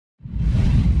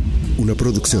una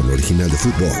producción original de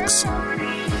Footbox.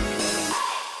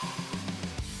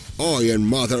 Hoy en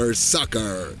Mother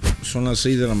Sucker. Son las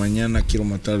 6 de la mañana, quiero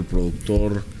matar al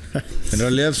productor. En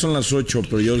realidad son las 8,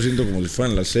 pero yo lo siento como si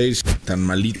fueran las 6. Tan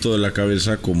malito de la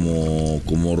cabeza como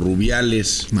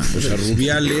Rubiales. Madre, o sea,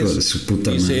 Rubiales de su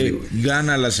puta dice, madre,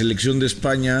 gana la selección de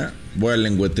España, voy a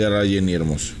lengüetear a Jenny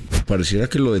Hermoso. Pareciera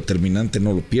que lo determinante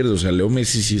no lo pierde. O sea, Leo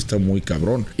Messi sí está muy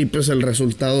cabrón. Y pues el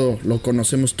resultado lo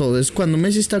conocemos todos. Cuando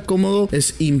Messi está cómodo,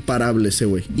 es imparable ese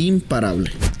güey.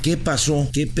 Imparable. ¿Qué pasó?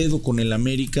 ¿Qué pedo con el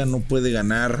América? No puede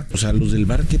ganar. O sea, los del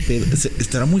VAR, ¿qué pedo?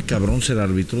 Estará muy cabrón ser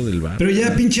árbitro del VAR. Pero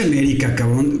ya pinche América,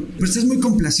 cabrón. Pero estás muy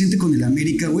complaciente con el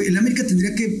América, güey. El América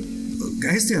tendría que...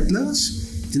 A este Atlas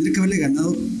tendría que haberle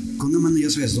ganado con una mano, ya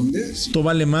sabes dónde. Esto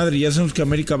vale madre, ya sabemos que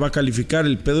América va a calificar.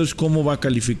 El pedo es cómo va a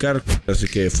calificar. Así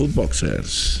que,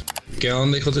 Footboxers. ¿Qué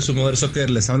onda, hijos de su Mother Soccer?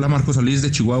 Les habla Marcos Solís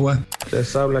de Chihuahua.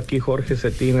 Les habla aquí Jorge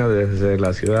Cetina desde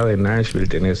la ciudad de Nashville,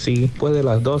 Tennessee. Después de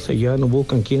las 12 ya no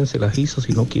buscan quién se las hizo,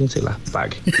 sino quién se las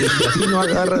pague. Y si así no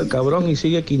agarra el cabrón y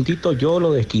sigue quintito, yo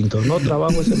lo desquinto. No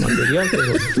trabajo ese material,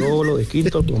 pero yo lo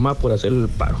desquinto nomás por hacer el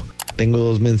paro. Tengo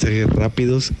 2 mensajes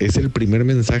rápidos. Es el primer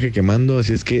mensaje que mando,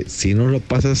 así es que si no lo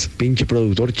pasas, pinche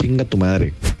productor, chinga tu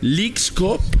madre. ¿Leagues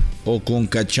Cup o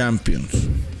Conca Champions?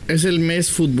 Es el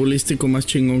mes futbolístico más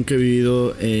chingón que he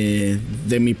vivido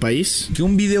de mi país. Que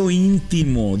un video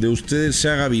íntimo de ustedes se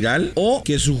haga viral o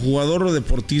que su jugador o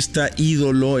deportista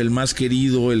ídolo, el más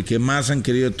querido, el que más han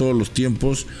querido de todos los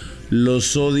tiempos,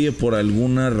 los odie por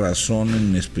alguna razón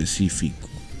en específico.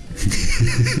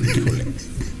 Híjole,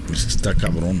 pues está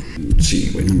cabrón.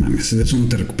 Sí, güey, no mames, de eso no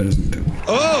te recuperas nunca, güey.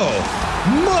 ¡Oh!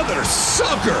 ¡Mother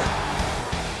Sucker!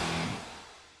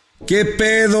 ¿Qué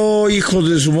pedo, hijos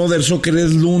de su Mother Soccer?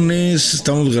 Es lunes,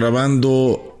 estamos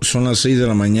grabando, son las 6 de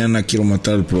la mañana, quiero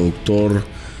matar al productor.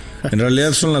 En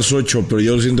realidad son las 8, pero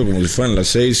yo lo siento como si fueran las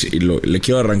 6 y le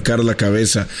quiero arrancar la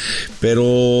cabeza.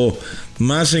 Pero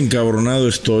más encabronado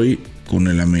estoy con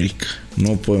el América.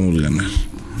 No podemos ganar.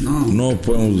 No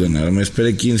podemos ganar. Me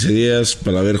esperé 15 días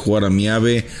para ver jugar a mi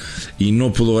ave y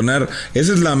no pudo ganar.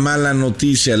 Esa es la mala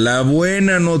noticia. La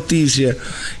buena noticia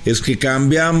es que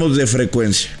cambiamos de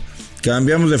frecuencia.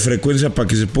 Cambiamos de frecuencia para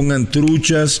que se pongan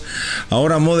truchas.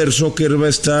 Ahora Mother Soccer va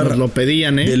a estar... Nos lo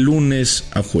pedían, de lunes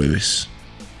a jueves.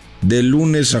 De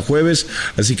lunes a jueves.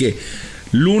 Así que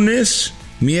lunes,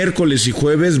 miércoles y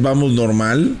jueves vamos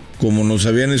normal, como nos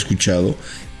habían escuchado.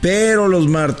 Pero los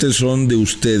martes son de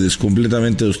ustedes,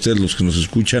 completamente de ustedes, los que nos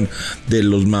escuchan, de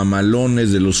los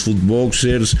mamalones, de los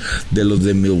footboxers, de los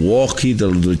de Milwaukee, de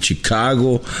los de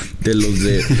Chicago, de los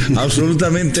de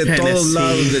absolutamente todos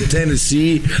lados, de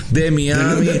Tennessee, de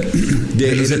Miami,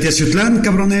 de los de Teaciutlán,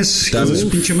 cabrones.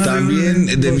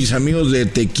 También de mis amigos de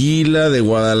Tequila, de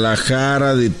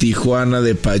Guadalajara, de Tijuana,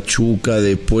 de Pachuca,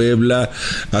 de Puebla,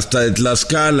 hasta de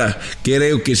Tlaxcala.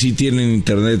 Creo que sí tienen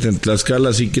internet en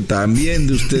Tlaxcala, así que también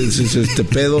de ustedes es este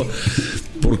pedo.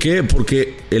 ¿Por qué?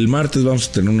 Porque el martes vamos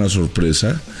a tener una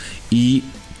sorpresa y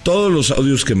todos los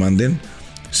audios que manden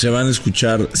se van a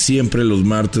escuchar siempre los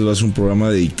martes. Va a ser un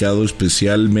programa dedicado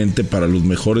especialmente para los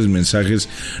mejores mensajes.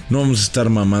 No vamos a estar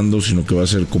mamando, sino que va a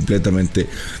ser completamente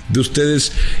de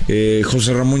ustedes.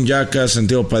 José Ramón Yaca,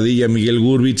 Santiago Padilla, Miguel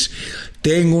Gurbitz.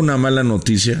 Tengo una mala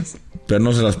noticia, pero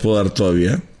no se las puedo dar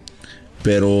todavía.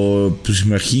 Pero pues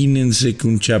imagínense que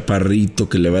un chaparrito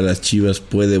que le va a las Chivas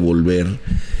puede volver,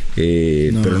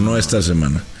 pero no esta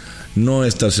semana. No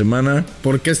esta semana.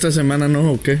 ¿Por qué esta semana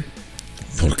no o qué?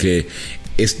 Porque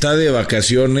está de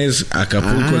vacaciones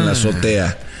Acapulco en la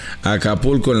azotea.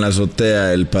 Acapulco en la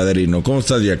azotea, el padrino. ¿Cómo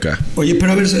estás, Yaca? Oye,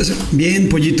 pero a ver, bien,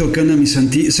 pollito, ¿qué onda, mi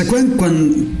Santi? ¿Se acuerdan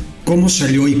cómo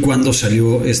salió y cuándo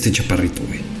salió este chaparrito,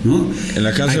 güey? ¿No? En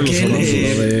la casa de los famosos.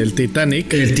 El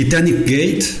Titanic. El Titanic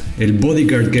Gate, el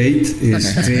Bodyguard Gate.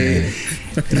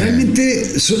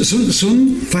 Realmente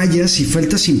son fallas y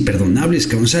faltas imperdonables,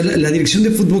 cabrón. O sea, la dirección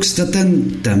de Footbox está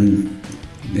tan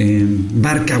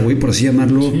barca, güey, por así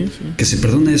llamarlo, sí. Que se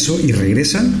perdona eso y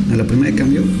regresan a la primera de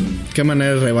cambio. Qué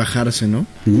manera de rebajarse, ¿no?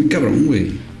 Muy cabrón,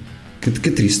 güey.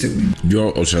 Qué triste, güey.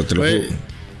 Yo, o sea, te lo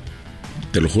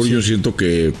juro, sí. Yo siento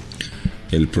que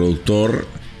el productor,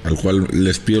 al cual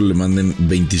les pido le manden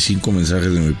 25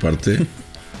 mensajes de mi parte,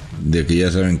 de que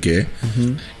ya saben qué,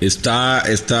 está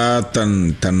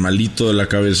tan malito de la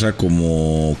cabeza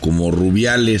como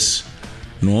Rubiales,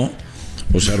 ¿no?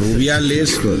 O sea,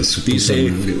 Rubiales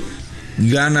dice,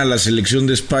 gana la selección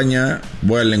de España,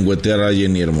 voy a lengüetear a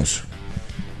Jenny Hermoso.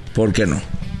 ¿Por qué no?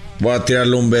 Voy a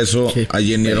tirarle un beso a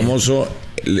Jenny Hermoso,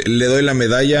 le doy la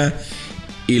medalla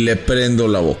y le prendo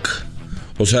la boca.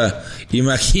 O sea,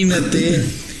 imagínate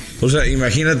O sea,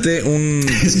 imagínate un...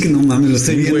 Es que no mames, lo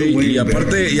estoy viendo, güey. Y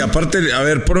aparte, a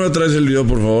ver, ponme otra vez el video,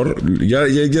 por favor. Ya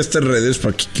está en redes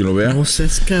para que lo vea. No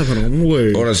seas cabrón,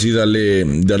 güey. Ahora sí,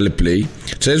 dale play. O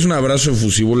sea, es un abrazo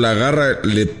efusivo. La agarra,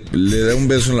 le da un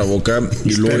beso en la boca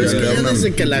y luego Pero le es que da ya una...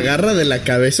 desde que la agarra de la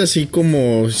cabeza así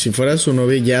como si fuera su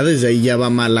novia, ya desde ahí ya va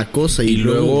mal la cosa. Y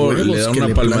luego le da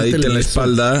una palmadita en la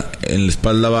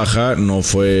espalda baja. No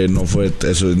fue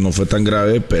tan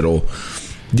grave, pero...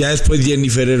 Ya después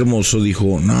Jennifer Hermoso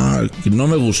dijo, no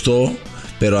me gustó,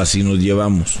 pero así nos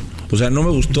llevamos. O sea, no me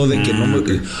gustó de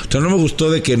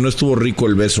que no estuvo rico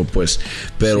el beso, pues.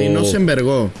 Pero sí, no se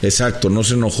envergó. Exacto, no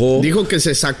se enojó. Dijo que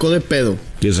se sacó de pedo.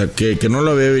 Que no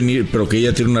la veía venir, pero que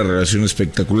ella tiene una relación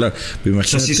espectacular. Pero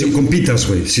imagínate, o sea, sí son compitas,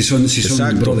 güey. Sí son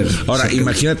brothers. Ahora,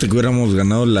 imagínate que hubiéramos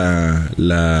ganado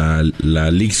la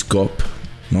Leagues Cup,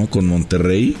 ¿no? Con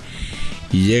Monterrey.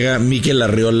 Y llega Mikel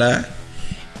Arriola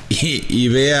y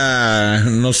ve a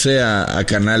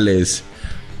Canales.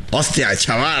 Hostia,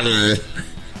 chaval,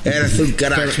 eres un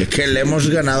crack, que le hemos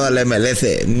ganado al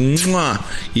MLS. ¡Mua!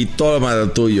 Y todo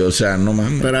más tuyo, o sea, no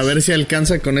mames. Pero a ver si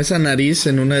alcanza con esa nariz.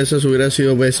 En una de esas hubiera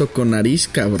sido beso con nariz,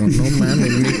 cabrón. No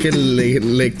mames, Mikel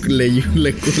le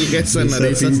cuelga esa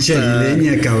nariz. Esa pinche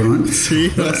leña, cabrón.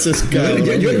 Sí, no haces cabrón.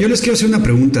 Yo les quiero hacer una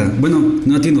pregunta. Bueno,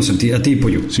 no a ti, no, a ti,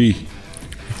 Pollo. Sí.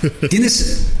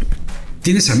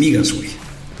 ¿Tienes amigas, güey?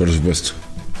 Por supuesto.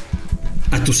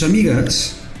 A tus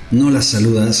amigas no las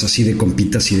saludas así de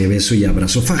compitas y de beso y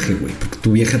abrazo faje, güey, porque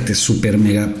tu vieja te super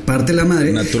mega parte la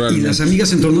madre. Naturalmente. Y las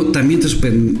amigas en torno también te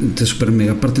super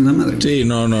mega parten la madre. Sí,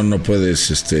 no puedes,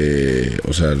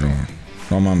 o sea,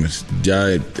 no mames. Ya,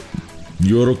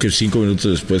 yo creo que 5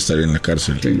 minutos después estaría en la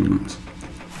cárcel. Sí, no mames.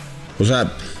 O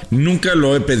sea, nunca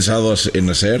lo he pensado en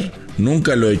hacer,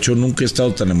 nunca lo he hecho, nunca he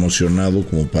estado tan emocionado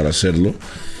como para hacerlo.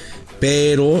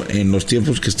 Pero en los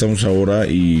tiempos que estamos ahora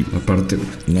y... Aparte, güey.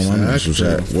 No mames, o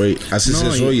sea, güey, haces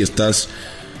eso y estás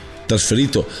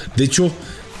frito. De hecho,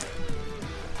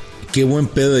 qué buen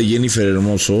pedo de Jennifer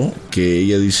Hermoso, que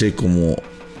ella dice como...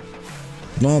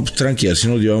 No, pues tranqui, así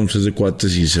nos llevamos de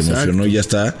cuates y se emocionó y ya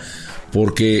está.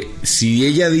 Porque si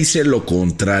ella dice lo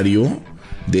contrario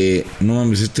de... No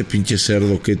mames, este pinche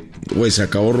cerdo que... Güey, se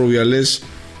acabó Rubiales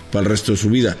para el resto de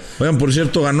su vida. Oigan, por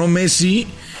cierto, ganó Messi...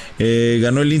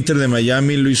 ganó el Inter de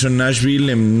Miami, lo hizo en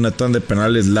Nashville en una tanda de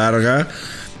penales larga.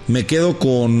 Me quedo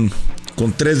con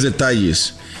 3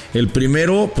 detalles. El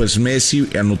primero, pues Messi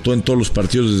anotó en todos los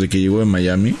partidos desde que llegó de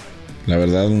Miami. La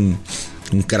verdad, un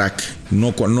crack.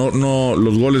 No,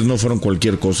 los goles no fueron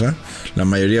cualquier cosa. La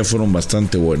mayoría fueron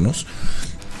bastante buenos.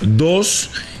 2,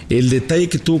 el detalle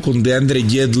que tuvo con DeAndre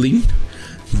Yedlin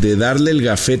de darle el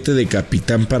gafete de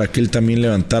capitán para que él también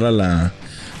levantara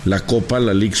la Copa,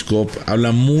 la Leagues Cup.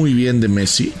 Habla muy bien de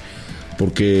Messi,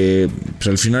 porque pues,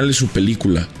 al final es su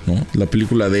película, ¿no? La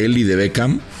película de él y de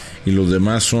Beckham, y los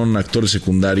demás son actores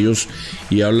secundarios,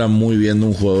 y habla muy bien de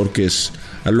un jugador que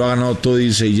lo ha ganado todo. Y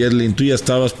dice, Yedlin, tú ya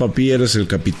estabas, papi, eres el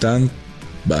capitán,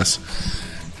 vas.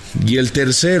 Y el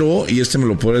tercero, y me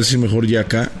lo podrá decir mejor ya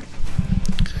acá,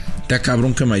 está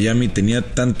cabrón que Miami tenía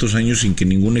tantos años sin que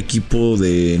ningún equipo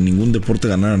de ningún deporte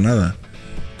ganara nada.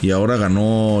 Y ahora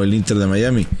ganó el Inter de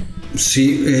Miami.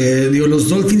 Sí, los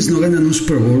Dolphins no ganan un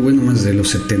Super Bowl, bueno, más de los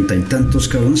 70 y tantos,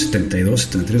 cabrón, 72,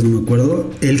 73, no me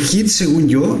acuerdo. El hit, según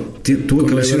yo, tuvo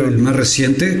que haber sido el más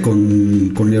reciente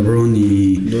con LeBron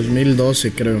y...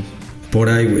 2012, creo. Por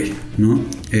ahí, güey, ¿no?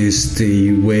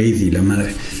 Y Wade y la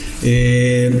madre.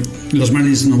 Los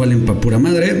Marlins no valen pa' pura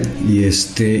madre.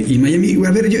 Y Miami,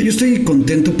 a ver, yo estoy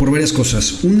contento por varias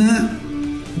cosas. Una...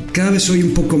 Cada vez soy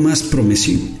un poco más pro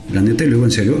Messi, la neta, y lo digo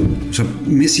en serio. O sea,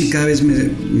 Messi cada vez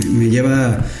me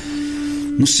lleva...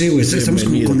 No sé, güey, estamos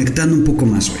como conectando un poco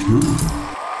más, güey, ¿no?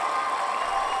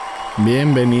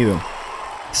 Bienvenido.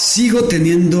 Sigo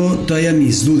teniendo todavía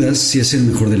mis dudas si es el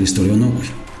mejor de la historia o no, güey.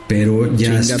 Pero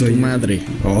ya Chinga estoy... tu madre.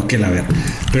 Oh, que la verga.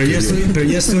 Pero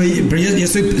ya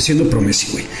estoy siendo pro Messi,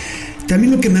 güey.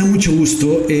 También lo que me da mucho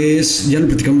gusto es, ya lo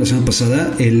platicamos la semana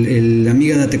pasada, el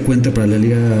Amiga Date Cuenta para la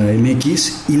Liga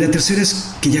MX. Y la tercera es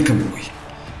que ya acabó, güey.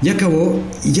 Ya acabó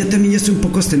y ya estoy un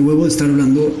poco hasta el huevo de estar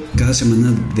hablando cada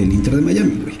semana del Inter de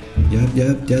Miami, güey.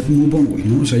 Ya muy bon, güey,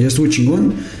 ¿no? O sea, ya estuvo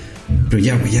chingón, pero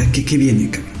ya, güey, ya, ¿qué viene,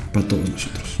 cabrón? Para todos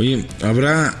nosotros. Oye,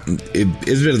 habrá,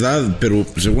 es verdad, pero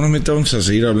seguramente vamos a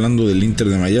seguir hablando del Inter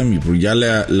de Miami, porque ya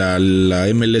la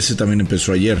MLS también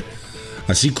empezó ayer.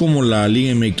 Así como la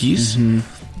Liga MX,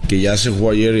 que ya se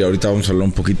jugó ayer y ahorita vamos a hablar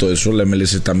un poquito de eso, la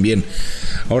MLS también.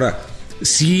 Ahora,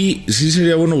 sí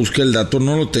sería bueno buscar el dato,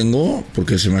 no lo tengo,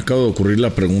 porque se me acaba de ocurrir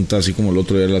la pregunta, así como el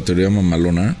otro día la teoría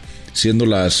mamalona, siendo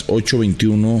las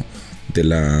 8:21 de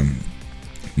la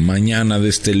mañana de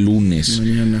este lunes.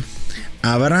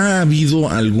 ¿Habrá habido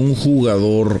algún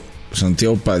jugador,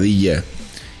 Santiago Padilla,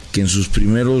 que en sus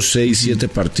primeros 6, 7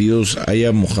 partidos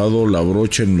haya mojado la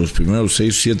brocha en los primeros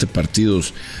 6, 7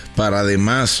 partidos para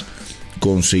además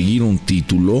conseguir un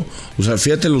título? O sea,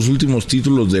 fíjate, los últimos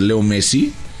títulos de Leo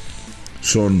Messi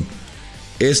son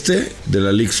de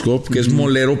la Leagues Cup, que es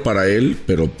molero para él,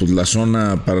 pero pues la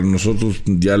zona para nosotros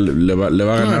ya le va a ganar más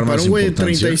importancia. Para un güey de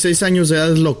 36 años de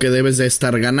edad es lo que debes de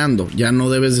estar ganando. Ya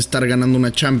no debes de estar ganando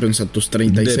una Champions a tus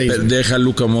 36. Deja a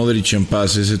Luka Modric en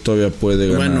paz, ese todavía puede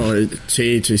ganar. Bueno,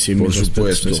 sí, por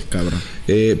supuesto. Ese cabrón.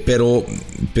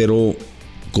 Pero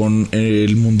con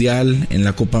el Mundial, en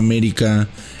la Copa América,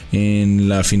 en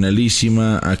la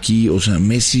finalísima, aquí, o sea,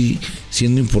 Messi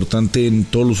siendo importante en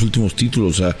todos los últimos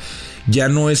títulos, o sea, ya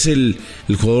no es el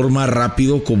jugador más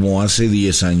rápido como hace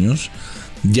 10 años,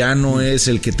 ya no es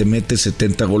el que te mete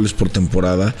 70 goles por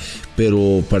temporada,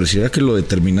 pero pareciera que lo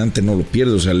determinante no lo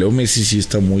pierde. O sea, Leo Messi sí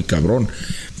está muy cabrón,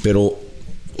 pero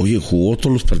oye, jugó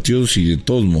todos los partidos y de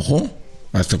todos mojó.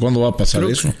 ¿Hasta cuándo va a pasar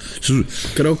eso?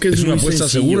 Creo que es una apuesta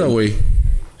segura, güey.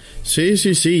 Sí,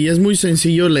 y es muy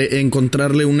sencillo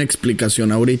encontrarle una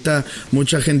explicación. Ahorita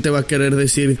mucha gente va a querer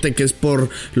decirte que es por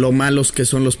lo malos que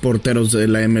son los porteros de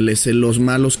la MLS, los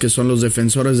malos que son los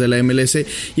defensores de la MLS,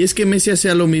 y es que Messi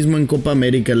hacía lo mismo en Copa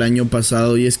América el año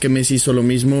pasado, y es que Messi hizo lo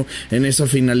mismo en esa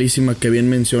finalísima que bien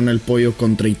menciona el Pollo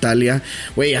contra Italia.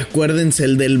 Güey, acuérdense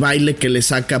el del baile que le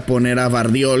saca a poner a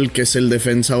Bardiol, que es el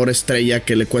defensor estrella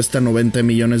que le cuesta 90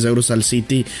 millones de euros al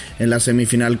City en la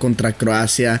semifinal contra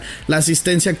Croacia, la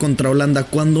asistencia contra Holanda.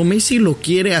 Cuando Messi lo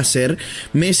quiere hacer,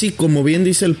 Messi, como bien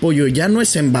dice el Pollo, ya no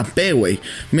es Mbappé, güey.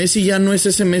 Messi ya no es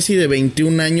ese Messi de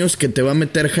 21 años que te va a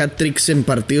meter hat-tricks en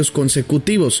partidos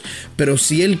consecutivos, pero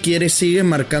si él quiere, sigue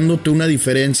marcándote una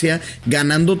diferencia,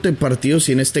 ganándote partidos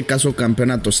y en este caso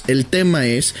campeonatos. El tema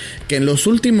es que en los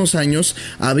últimos años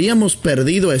habíamos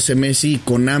perdido a ese Messi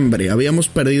con hambre, habíamos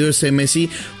perdido ese Messi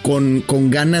con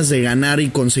ganas de ganar y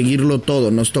conseguirlo todo.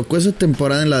 Nos tocó esa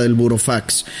temporada en la del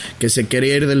Burofax, que se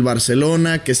quería ir del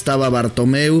Barcelona, que estaba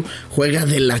Bartomeu, juega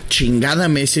de la chingada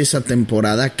Messi esa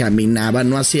temporada, caminaba,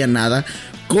 no hacía nada.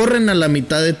 Corren a la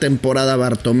mitad de temporada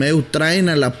Bartomeu, traen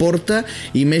a Laporta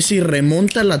y Messi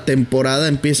remonta la temporada,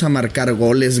 empieza a marcar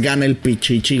goles, gana el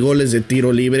Pichichi, goles de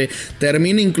tiro libre,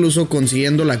 termina incluso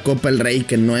consiguiendo la Copa del Rey,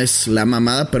 que no es la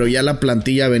mamada, pero ya la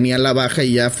plantilla venía a la baja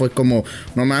y ya fue como,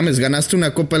 no mames, ganaste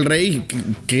una Copa del Rey,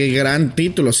 qué gran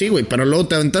título, sí, güey, pero luego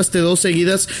te aventaste 2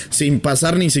 seguidas sin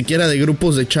pasar ni siquiera de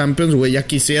grupos de Champions, güey, ya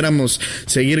quisiéramos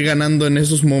seguir ganando en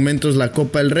esos momentos la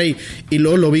Copa del Rey, y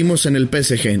luego lo vimos en el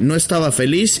PSG, no estaba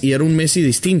feliz y era un Messi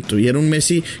distinto, y era un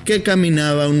Messi que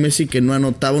caminaba, un Messi que no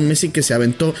anotaba, un Messi que se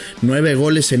aventó 9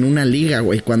 goles en una liga,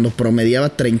 güey, cuando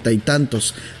promediaba 30 y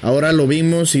tantos. Ahora lo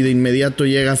vimos y de inmediato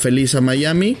llega feliz a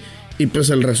Miami y pues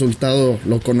el resultado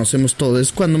lo conocemos todo.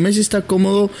 Es cuando Messi está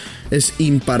cómodo, es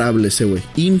imparable ese güey,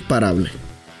 imparable.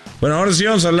 Bueno, ahora sí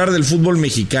vamos a hablar del fútbol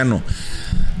mexicano.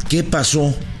 ¿Qué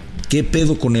pasó? ¿Qué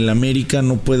pedo con el América?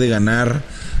 No puede ganar.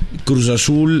 Cruz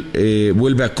Azul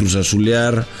vuelve a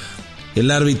cruzazulear. El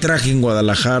arbitraje en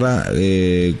Guadalajara,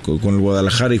 con el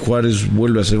Guadalajara y Juárez,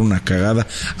 vuelve a ser una cagada.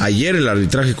 Ayer el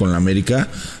arbitraje con la América,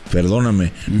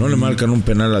 perdóname, no le marcan un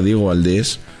penal a Diego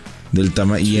Valdés del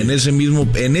tamaño. Sí. Y en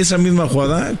esa misma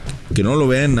jugada, que no lo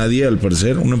vea nadie al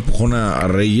parecer, un empujón a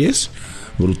Reyes,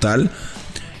 brutal.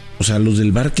 O sea, los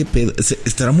del VAR, ¿qué pedo?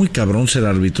 ¿Estará muy cabrón ser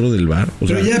árbitro del VAR? O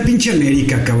pero sea, ya pinche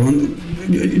América, cabrón.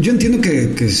 Yo entiendo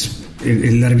que es...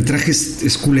 El arbitraje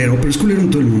es culero, pero es culero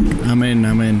en todo el mundo.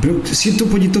 Amén. Pero siento,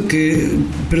 Pollito,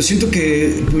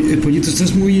 Pollito,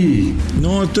 estás muy...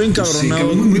 No, estoy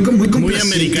encabronado. Sí, muy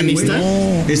americanista.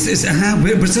 No.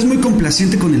 Pero estás muy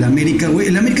complaciente con el América, güey.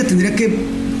 El América tendría que...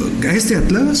 A este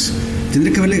Atlas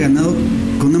tendría que haberle ganado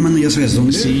con una mano, ya sabes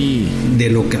dónde. Sí.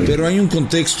 De local. Pero hay un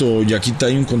contexto, Yaquita,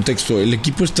 hay un contexto. El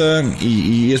equipo está...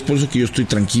 Y es por eso que yo estoy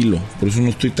tranquilo. Por eso no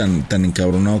estoy tan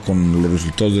encabronado con los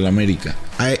resultados del América.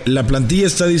 La plantilla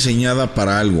está diseñada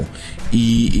para algo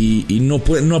y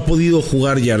no ha podido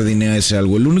jugar Jardine a ese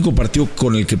algo. El único partido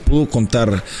con el que pudo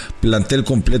contar plantel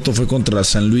completo fue contra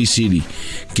San Luis City,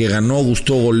 que ganó,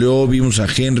 gustó, goleó. Vimos a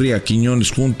Henry, a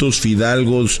Quiñones juntos,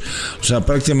 Fidalgos, o sea,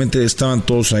 prácticamente estaban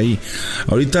todos ahí.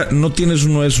 Ahorita no tienes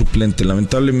un 9 suplente,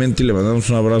 lamentablemente. Le mandamos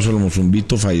un abrazo al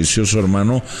Mozumbito, falleció su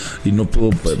hermano y no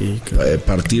pudo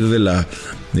partir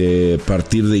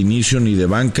de inicio ni de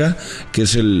banca, que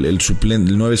es el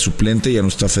suplente, el 9 suplente. Ya no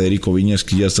está Federico Viñas,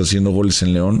 que ya está haciendo goles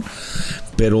en León,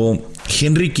 pero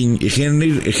Henry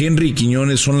y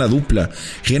Quiñones son la dupla.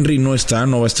 Henry no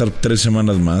va a estar 3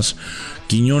 semanas más.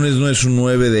 Quiñones no es un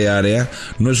 9 de área,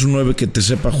 no es un 9 que te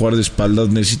sepa jugar de espaldas,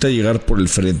 necesita llegar por el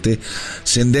frente.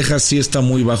 Cendejas sí está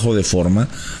muy bajo de forma,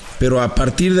 pero a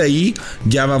partir de ahí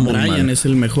ya vamos mal. Brian es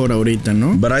el mejor ahorita,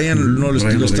 ¿no? Brian no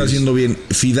lo está haciendo bien.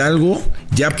 Fidalgo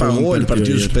ya pagó el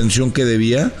partido de suspensión que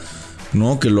debía,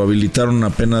 ¿no? Que lo habilitaron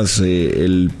apenas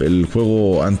el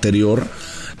juego anterior.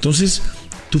 Entonces,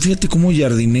 tú fíjate cómo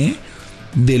Jardiné,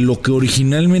 de lo que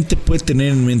originalmente puede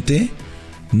tener en mente,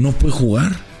 no puede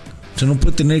jugar. O sea, no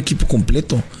puede tener equipo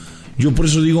completo. Yo por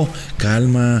eso digo,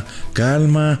 calma,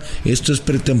 esto es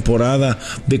pretemporada.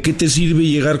 ¿De qué te sirve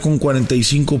llegar con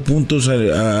 45 puntos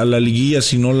a la liguilla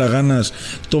si no la ganas?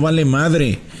 Esto vale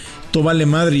madre.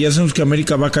 Ya sabemos que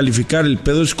América va a calificar. El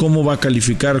pedo es cómo va a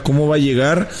calificar, cómo va a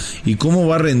llegar y cómo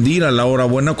va a rendir a la hora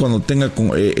buena cuando tenga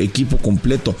equipo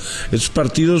completo. Estos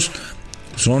partidos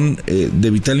son de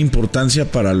vital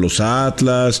importancia para los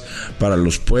Atlas, para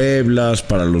los Pueblas,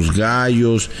 para los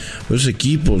Gallos, esos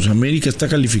equipos. América está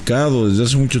calificado desde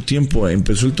hace mucho tiempo,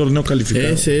 empezó el torneo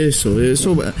calificado. Es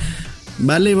eso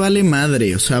vale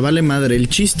madre, o sea, vale madre. El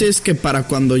chiste es que para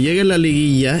cuando llegue la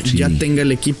liguilla ya tenga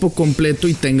el equipo completo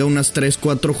y tenga unas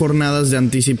 3-4 jornadas de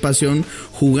anticipación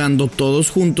jugando todos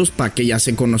juntos para que ya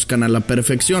se conozcan a la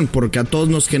perfección, porque a todos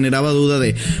nos generaba duda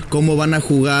de cómo van a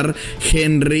jugar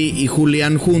Henry y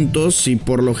Julián juntos, si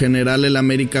por lo general el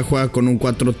América juega con un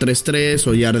 4-3-3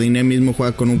 o Jardiné mismo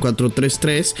juega con un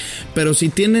 4-3-3, pero si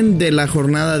tienen de la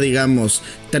jornada, digamos,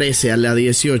 13 a la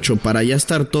 18 para ya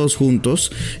estar todos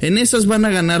juntos, en esas van a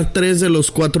ganar 3 de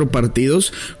los 4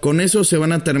 partidos, con eso se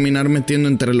van a terminar metiendo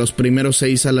entre los primeros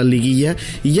 6 a la liguilla,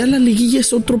 y ya la liguilla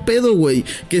es otro pedo, güey,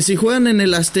 que si juegan en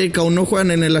el Azteca o no juegan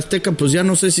en el Azteca, pues ya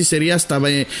no sé si sería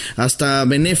hasta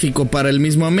benéfico para el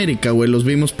mismo América, güey. Los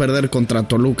vimos perder contra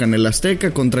Toluca en el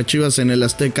Azteca, contra Chivas en el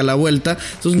Azteca a la vuelta,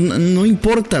 entonces no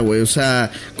importa, güey, o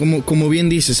sea, como bien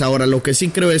dices. Ahora, lo que sí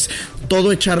creo es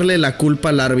todo echarle la culpa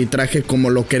al arbitraje, como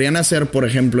lo querían hacer, por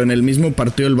ejemplo, en el mismo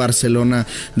partido del Barcelona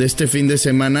de este fin de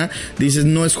semana. Dices,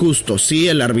 no es justo. Sí,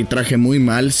 el arbitraje muy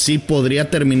mal, sí podría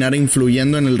terminar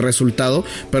influyendo en el resultado,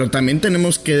 pero también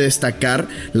tenemos que destacar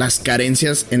las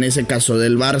carencias, en ese caso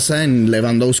del Barça, en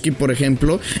Lewandowski, por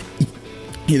ejemplo,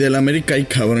 y del América. Ay,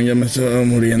 cabrón, ya me estaba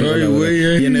muriendo. Ay,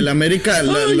 güey, y en el América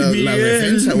la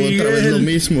defensa, Miguel. Otra vez lo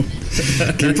mismo.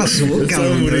 ¿Qué pasó,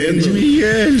 cabrón?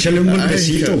 Miguel. Échale un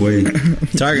golpecito, güey.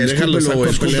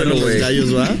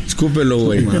 Escúpelo,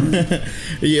 güey.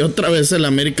 Y otra vez el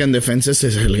América en defensa es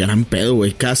el gran pedo,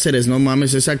 güey. Cáceres, no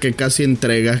mames, esa que casi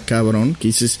entrega, cabrón. Que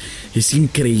dices, es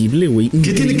increíble, güey.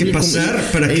 ¿Qué tiene que pasar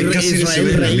para que Cáceres se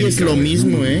vea? Israel Reyes lo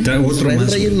mismo, Israel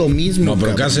Reyes lo mismo. No,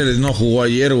 pero Cáceres no jugó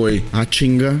ayer, güey. Ah,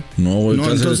 chinga. No, güey.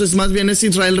 No, entonces más bien es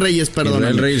Israel Reyes, perdón.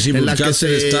 Israel Reyes, sí, porque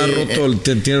Cáceres está roto,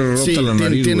 tiene rota la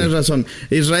nariz, tienes güey. razón.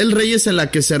 Israel Reyes en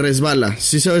la que se resbala.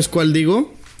 ¿Sí sabes cuál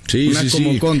digo? Sí, una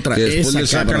como contra. Que después le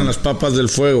sacan las papas del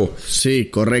fuego. Sí,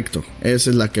 correcto. Esa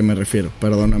es la que me refiero.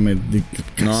 Perdóname.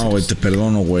 No, güey, te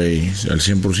perdono, güey. Al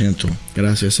 100%.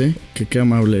 Gracias, Qué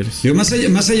amable eres. Digo, más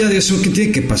allá de eso, ¿qué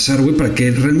tiene que pasar, güey, para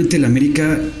que realmente el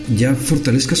América ya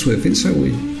fortalezca su defensa,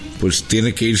 güey? Pues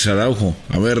tiene que irse Araujo.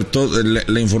 A ver,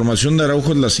 la información de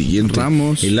Araujo es la siguiente.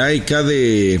 Ramos. El AEK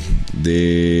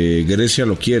de Grecia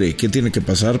lo quiere. ¿Qué tiene que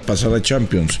pasar? Pasar a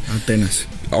Champions. Atenas.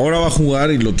 Ahora va a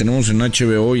jugar, y lo tenemos en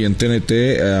HBO y en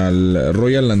TNT, al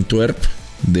Royal Antwerp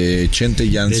de Chente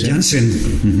Jansen.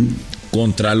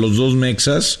 Contra los dos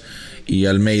mexas y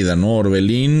Almeida, ¿no?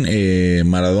 Orbelín,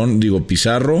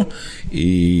 Pizarro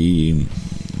y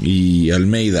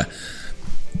Almeida.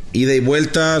 Ida y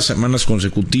vuelta, semanas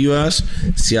consecutivas.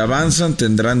 Si avanzan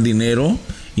tendrán dinero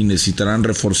y necesitarán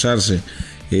reforzarse,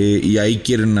 y ahí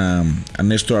quieren a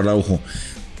Néstor Araujo.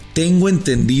 Tengo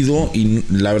entendido, y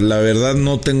la verdad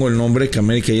no tengo el nombre, que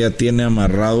América ya tiene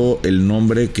amarrado el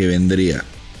nombre que vendría.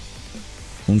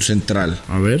 Un central.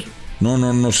 A ver.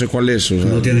 No sé cuál es. O sea,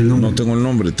 no tiene el nombre. No tengo el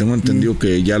nombre. Tengo entendido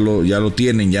que ya lo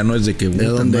tienen. Ya no es de que ¿De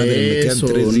dónde madre, me quedan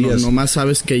 3 días. Nomás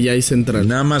sabes que ya hay central.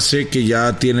 Nada más sé que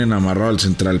ya tienen amarrado al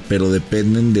central, pero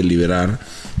dependen de liberar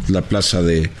la plaza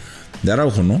de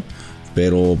Araujo, ¿no?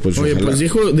 Pero pues oye, ojalá. Pues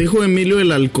dijo Emilio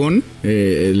el Halcón,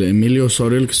 el Emilio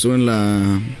Osorio, el que estuvo en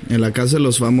la Casa de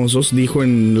los Famosos, dijo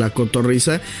en La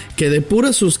Cotorrisa que de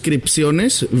puras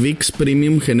suscripciones ViX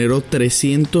Premium generó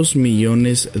 $300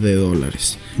 millones.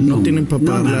 ¿No tienen para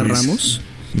pagarle a Ramos?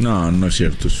 No es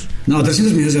cierto eso. No,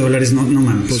 $300 millones, no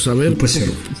mames. Pues a ver,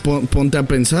 ponte a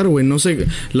pensar, güey, no sé,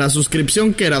 la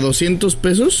suscripción que era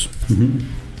 $200.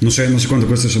 No sé cuánto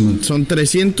cuesta eso, man. Son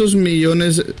 $300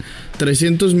 millones.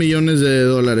 $200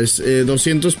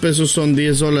 son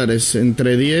 $10.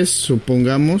 Entre 10,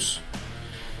 supongamos,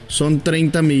 Son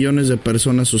 30 millones de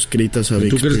personas suscritas a VIX.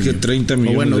 ¿Tú crees Premium. que 30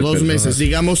 millones bueno, de 2 personas? meses,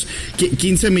 digamos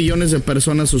 15 millones de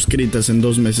personas suscritas en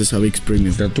 2 meses a VIX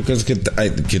Premium. O sea, ¿tú crees que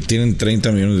tienen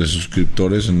 30 millones de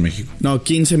suscriptores en México? No,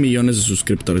 15 millones de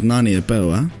suscriptores. No, ni de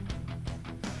pedo, ¿ah?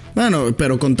 Bueno,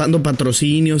 pero contando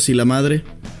patrocinios y la madre.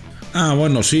 Ah,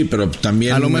 bueno, sí, pero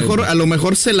también... A lo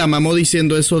mejor se la mamó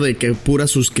diciendo eso de que pura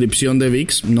suscripción de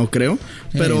VIX, no creo.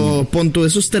 Pero pon tú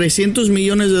esos 300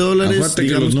 millones de dólares, Acuérdate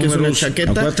digamos que es una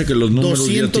chaqueta. Acuérdate que los números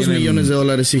 200 millones de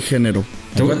dólares sí generó.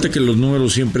 Acuérdate que los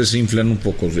números siempre se inflan un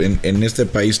poco. En este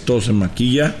país todo se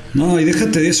maquilla. No, y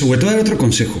déjate de eso, güey. Te voy a dar otro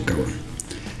consejo, cabrón.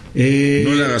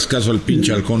 No le hagas caso al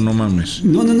pinche halcón, no mames.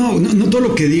 No todo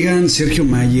lo que digan Sergio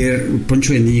Mayer,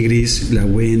 Poncho de Nigris, la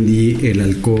Wendy, el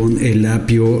halcón, el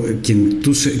apio, quien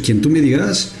tú me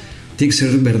digas, tiene que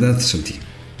ser verdad, Santi.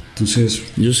 Entonces,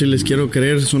 yo sí les quiero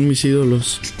creer, son mis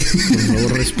ídolos. Por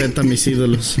favor, respeta a mis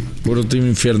ídolos. Puro team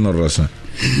infierno, raza.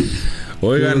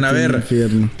 Oigan, puro a ver.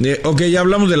 Ok, ya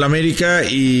hablamos del América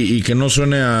y que no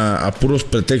suene a puros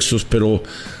pretextos, pero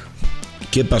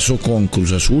 ¿qué pasó con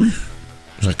Cruz Azul?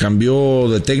 O sea, cambió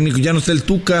de técnico, ya no está el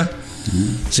Tuca.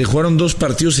 Se jugaron 2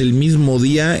 partidos el mismo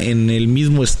día en el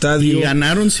mismo estadio. ¿Y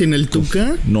ganaron sin el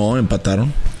Tuca? No,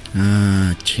 empataron.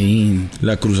 Ah, chin.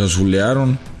 La Cruz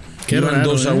Azulearon. Qué iban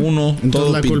raro, 2-1,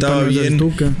 todo pintaba bien,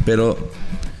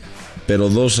 pero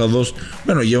 2-2.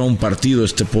 Bueno, lleva un partido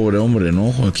este pobre hombre,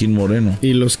 ¿no? Joaquín Moreno.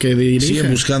 Y los que dirigen.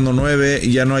 Siguen buscando 9,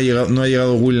 ya no ha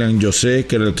llegado William José,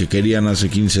 que era el que querían hace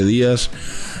 15 días.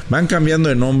 Van cambiando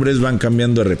de nombres, van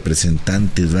cambiando de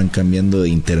representantes, van cambiando de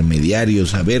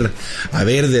intermediarios, a ver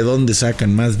de dónde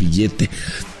sacan más billete.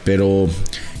 Pero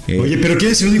oye, pero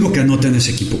 ¿quién es el único que anota en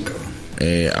ese equipo, cabrón?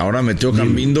 Ahora metió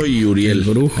Cambindo y Uriel. El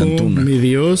brujo, Antuna. mi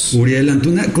Dios. Uriel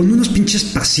Antuna, con unos pinches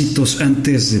pasitos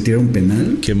antes de tirar un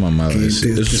penal. Qué mamada es.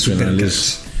 Esos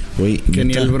penales. Güey, que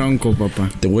ni el Bronco,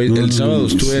 papá. El sábado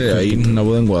estuve ahí en una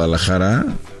boda en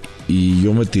Guadalajara y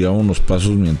yo me tiraba unos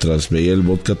pasos mientras veía el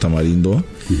vodka tamarindo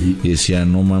y decía,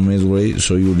 no mames, güey,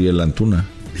 soy Uriel Antuna.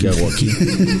 ¿Qué hago aquí?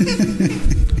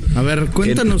 A ver,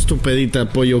 cuéntanos tu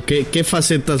pedita, Pollo. ¿Qué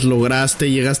facetas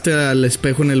lograste? ¿Llegaste al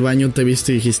espejo en el baño, te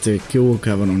viste y dijiste, ¿qué hubo,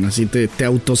 cabrón? Así te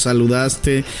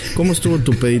autosaludaste. ¿Cómo estuvo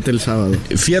tu pedita el sábado?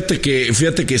 Fíjate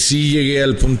que sí llegué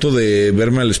al punto de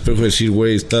verme al espejo y decir,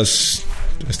 güey, estás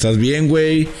bien,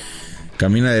 güey.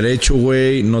 Camina derecho,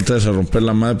 güey. No te vas a romper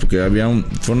la madre porque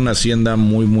fue una hacienda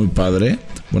muy, muy padre.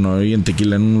 Bueno, ahí en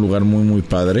Tequila, en un lugar muy, muy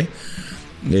padre.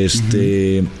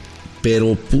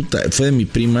 Pero puta, fue de mi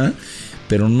prima.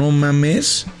 Pero no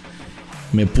mames,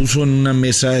 me puso en una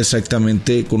mesa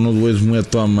exactamente con unos güeyes muy a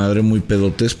toda madre, muy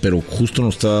pedotes, pero justo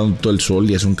nos estaba dando todo el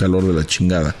sol y hace un calor de la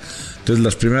chingada. Entonces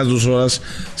las primeras 2 horas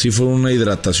sí fue una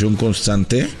hidratación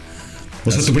constante. O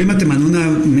sea, tu prima te mandó una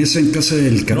mesa en casa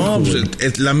del carajo. No,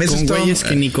 pues la mesa con estaba... güeyes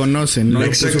que ni conocen, ¿no?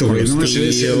 Exacto, güey. No,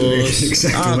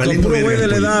 exacto, con puro güey de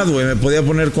la edad, güey. Me podía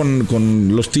poner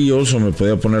con los tíos o me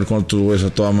podía poner con otros güeyes a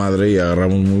toda madre y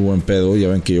agarramos muy buen pedo. Ya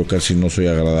ven que yo casi no soy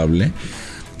agradable.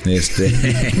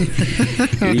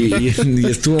 Y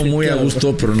estuvo muy a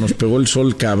gusto, pero nos pegó el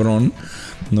sol cabrón.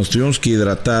 Nos tuvimos que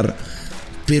hidratar.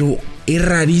 Pero es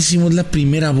rarísimo, es la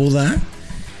primera boda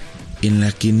en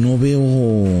la que no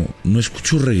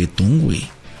escucho reggaetón, güey.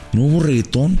 No hubo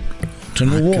reggaetón. O sea,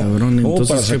 no hubo, cabrón, hubo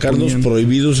para sacar los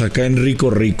prohibidos acá en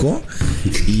Rico.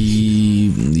 Y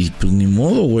pues ni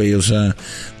modo, güey. O sea,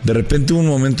 de repente hubo un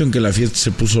momento en que la fiesta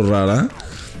se puso rara.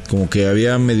 Como que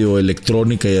había medio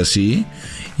electrónica y así.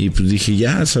 Y pues dije,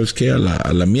 ya, ¿sabes qué? A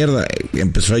la mierda.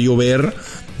 Empezó a llover.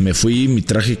 Me fui, mi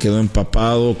traje quedó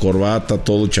empapado, corbata,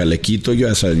 todo, chalequito. Yo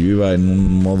iba en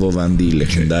un modo dandy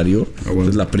legendario.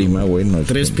 Es la prima, güey. No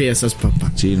 3 piezas,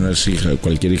 papá. Sí, no es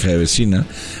cualquier hija de vecina.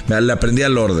 Le aprendí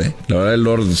al Lorde. La verdad, el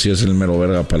Lorde sí es el mero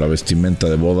verga para la vestimenta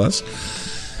de bodas.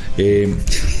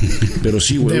 Pero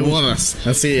sí, güey. De bodas,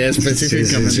 así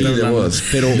específicamente. Sí, de bodas.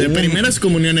 Pero de primeras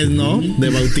comuniones no, de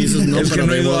bautizos no, es pero que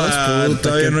no de bodas,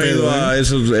 todavía no he ido a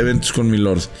esos eventos con mi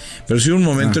Lord. Pero sí hubo un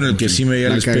momento en el que sí me veía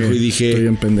al espejo y dije, estoy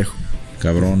bien pendejo.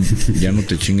 Cabrón, ya no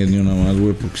te chingues ni una más,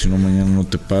 güey, porque si no mañana no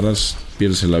te paras,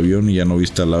 pierdes el avión y ya no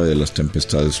viste al ave de las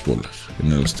tempestades bolas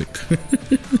en el Azteca.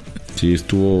 Sí,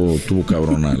 estuvo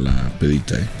cabrona la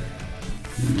pedita,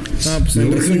 Pues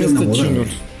en resumen está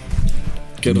chingón.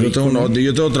 Yo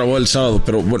tengo otra boda el sábado,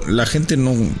 pero bueno, la gente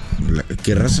no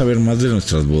querrá saber más de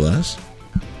nuestras bodas.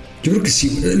 Yo creo que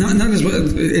sí.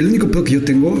 El único pedo que yo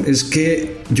tengo es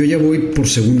que yo ya voy por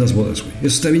segundas bodas, güey.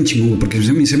 Eso está bien chingón, porque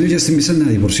mis amigos ya se empiezan a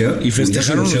divorciar. ¿Y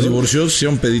festejaron los divorcios?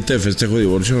 ¿Hicieron pedita de festejo de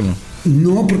divorcio o no?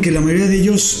 No, porque la mayoría de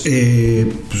ellos,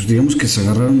 pues digamos que se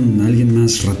agarraron a alguien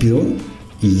más rápido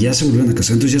y ya se volvieron a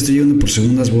casar. Entonces ya estoy llegando por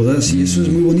segundas bodas y eso es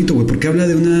muy bonito, güey, porque habla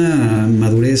de una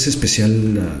madurez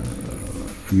especial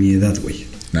a mi edad, güey.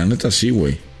 La neta sí,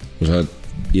 güey. O sea,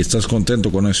 y estás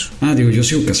contento con eso. Digo, yo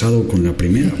sigo casado con la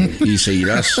primera, güey. Y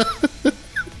seguirás.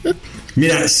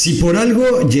 Mira, si por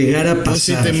algo llegara a pasar...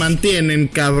 O si te mantienen,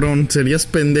 cabrón, serías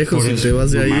pendejo por si eso, te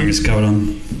vas de no ahí. Mames,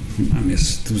 cabrón. No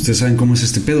mames, ustedes saben cómo es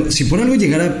este pedo. Si por algo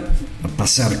llegara a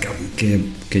pasar, cabrón,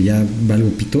 que ya valgo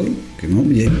pito, que no,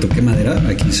 ya toqué madera,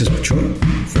 aquí se escuchó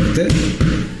fuerte.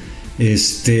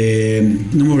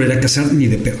 No me volveré a casar ni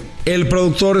de pedo. El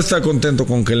productor está contento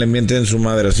con que le mienten su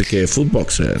madre, así que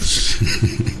Footboxers.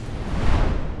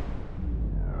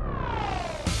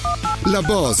 La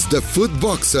voz de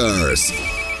Footboxers.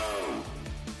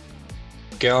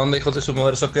 ¿Qué onda, hijos de su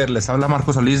Mother Soccer? Les habla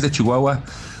Marco Solís de Chihuahua.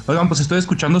 Oigan, pues estoy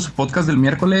escuchando su podcast del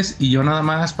miércoles y yo nada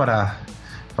más para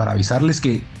avisarles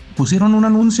que pusieron un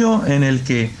anuncio en el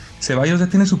que Ceballos ya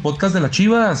tiene su podcast de las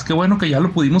Chivas. Qué bueno que ya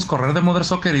lo pudimos correr de Mother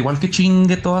Soccer, igual que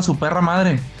chingue toda su perra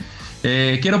madre.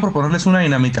 Quiero proponerles una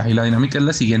dinámica y la dinámica es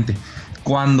la siguiente.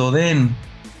 Cuando den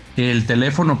el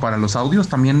teléfono para los audios,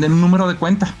 también den un número de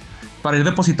cuenta para ir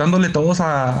depositándole todos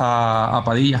a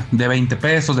Padilla, de 20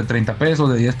 pesos, de 30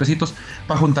 pesos, de 10 pesitos,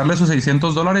 para juntarle sus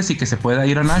 $600 y que se pueda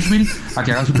ir a Nashville a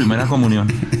que haga su primera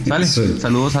comunión. ¿Sale? Sí.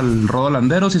 Saludos al Rodo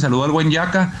Landeros y saludo al buen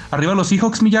Yaka. Arriba los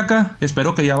Seahawks, mi Yaka.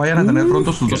 Espero que ya vayan a tener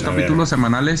pronto sus 2 capítulos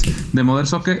semanales de Mother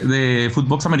Soccer, de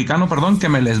Footbox americano, perdón, que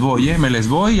me les voy,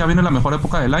 ya viene la mejor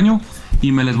época del año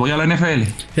y me les voy a la NFL.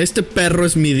 Este perro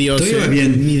es mi Dios,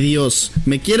 bien. Mi Dios.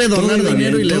 Me quiere donar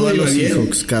dinero y le doy a los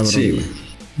Seahawks, cabrón. Sí, güey.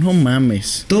 No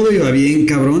mames. Todo iba bien,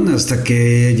 cabrón, hasta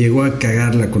que llegó a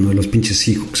cagarla con lo de los pinches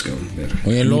Seahawks, cabrón.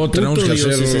 Oye, luego tenemos que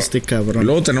hacer... Es este cabrón.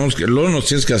 Luego nos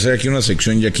tienes que hacer aquí una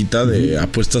sección yaquita de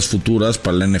apuestas futuras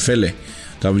para la NFL.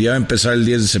 Ya va a empezar el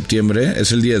 10 de septiembre.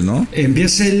 Es el 10, ¿no?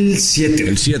 Empieza el 7.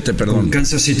 El 7, perdón. Con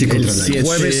Kansas City contra la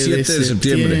jueves 7 de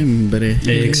septiembre.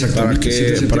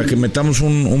 Exactamente. Para que metamos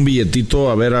un billetito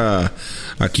a ver a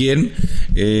quién.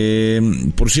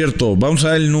 Por cierto, vamos a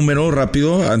dar el número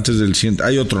rápido antes del siguiente.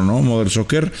 Hay otro, ¿no? Mother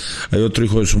Soccer. Hay otro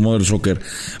hijo de su Mother Soccer.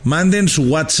 Manden su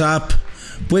WhatsApp.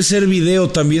 Puede ser video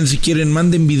también si quieren.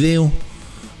 Manden video.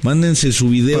 Mándense su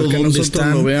video donde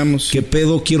están. Lo veamos. ¿Qué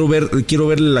pedo? Quiero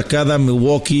verle la cara a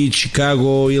Milwaukee,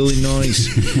 Chicago,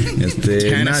 Illinois,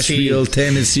 Nashville,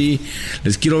 Tennessee.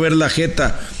 Les quiero ver la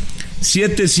jeta.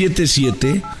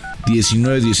 777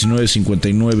 1919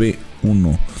 59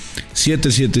 1.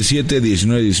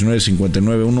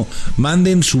 777-1919-59-1.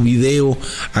 Manden su video.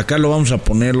 Acá lo vamos a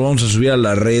poner, lo vamos a subir a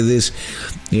las redes.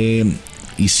 Y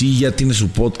sí, ya tiene su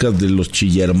podcast de los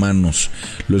Chillermanos.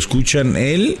 Lo escuchan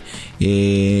él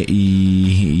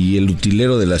y el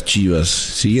utilero de las Chivas.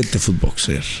 Siguiente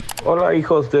Footboxer. Hola,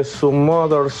 hijos de su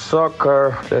Mother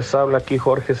Soccer. Les habla aquí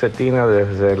Jorge Cetina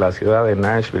desde la ciudad de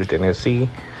Nashville, Tennessee.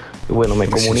 Y bueno, me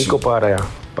comunico para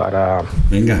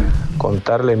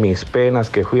contarle mis penas,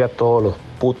 que fui a todos los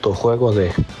putos juegos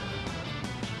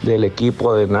del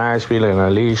equipo de Nashville en la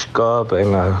League Cup,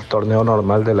 en el torneo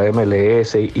normal de la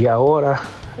MLS, y ahora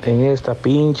en esta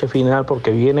pinche final, porque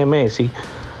viene Messi,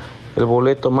 el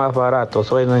boleto más barato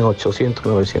suena en $800,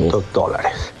 $900.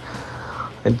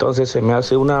 Entonces se me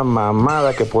hace una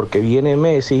mamada que porque viene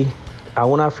Messi a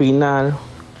una final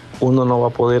uno no va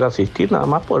a poder asistir, nada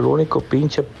más por el único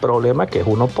pinche problema que es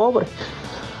uno pobre,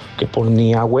 que por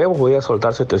ni a huevos voy a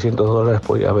soltar $700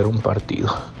 por ir a ver un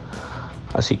partido.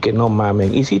 Así que no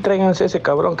mamen. Y sí, tráiganse ese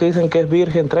cabrón que dicen que es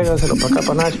virgen, tráiganselo para acá,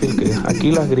 para Nashville, que aquí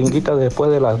las gringuitas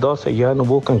después de las 12 ya no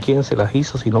buscan quién se las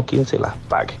hizo, sino quién se las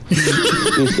pague. Y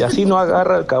si así no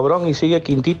agarra el cabrón y sigue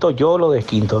quintito, yo lo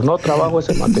desquinto. No trabajo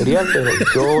ese material, pero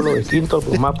yo lo desquinto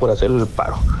más por hacerle el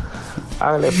paro.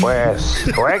 Hágale pues,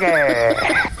 juegue.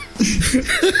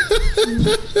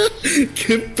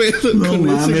 ¿Qué pedo no con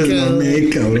mames, ese mamé,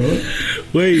 cabrón?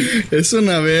 Güey, es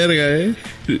una verga,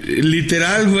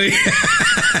 Literal, güey.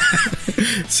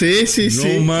 Sí.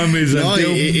 No mames, no,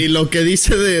 y lo que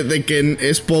dice de que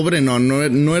es pobre,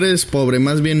 no eres pobre,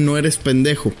 más bien no eres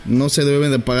pendejo. No se debe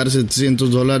de pagar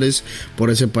 $700 por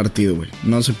ese partido, güey.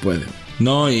 No se puede.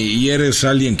 No, y eres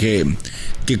alguien que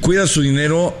cuida su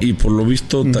dinero y por lo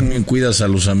visto también cuidas a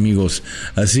los amigos.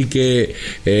 Así que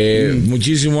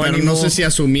muchísimo ánimo. Pero no sé si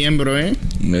a su miembro,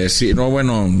 sí, no,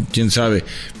 bueno, quién sabe.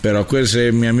 Pero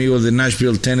acuérdese, mi amigo de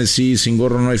Nashville, Tennessee, sin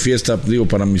gorro no hay fiesta. Digo,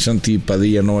 para mi Santi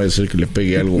Padilla no va a ser que le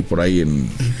pegue algo por ahí en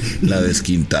la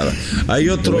desquintada. Hay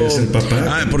otro...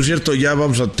 por cierto, ya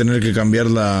vamos a tener que cambiar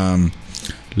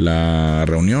la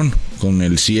reunión con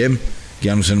el CM.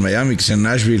 Ya no es en Miami, que es en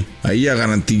Nashville. Ahí ya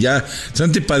garantía.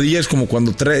 Santi Padilla es como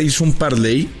cuando hizo un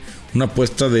parlay, una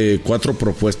apuesta de 4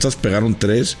 propuestas, pegaron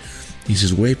 3. Y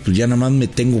dices, güey, pues ya nada más me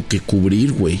tengo que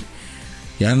cubrir, güey.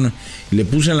 Ya no. Le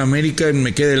puse al América y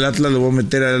me queda el Atlas, le voy a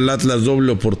meter al Atlas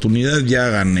doble oportunidad, ya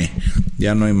gané.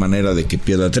 Ya no hay manera de que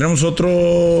pierda. ¿Tenemos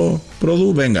otro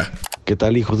Produ? Venga. ¿Qué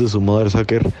tal, hijos de su mother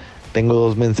soccer? Tengo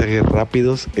 2 mensajes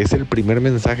rápidos. Es el primer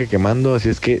mensaje que mando, así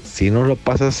es que si no lo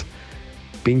pasas,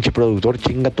 pinche productor,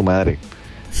 chinga tu madre.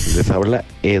 Les habla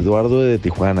Eduardo de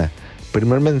Tijuana.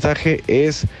 Primer mensaje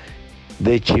es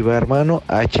de Chiva Hermano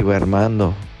a Chiva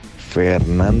Armando.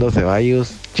 Fernando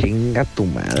Ceballos, chinga tu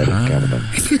madre, cabrón.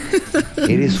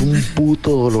 Eres un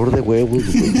puto dolor de huevos,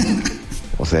 güey.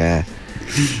 O sea,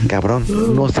 cabrón,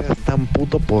 no seas tan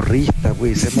puto porrista,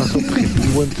 güey. Sé más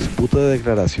objetivo en tus putas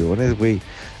declaraciones, güey.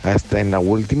 Hasta en la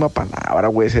última palabra,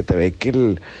 güey, se te ve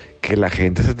que la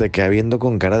gente se te queda viendo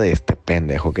con cara de este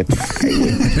pendejo que trae,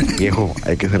 güey. Viejo,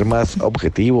 hay que ser más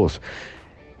objetivos.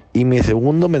 Y mi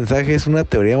segundo mensaje es una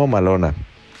teoría mamalona.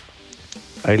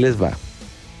 Ahí les va.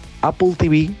 Apple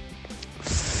TV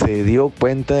se dio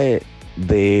cuenta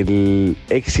del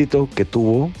éxito que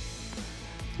tuvo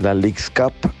la Leagues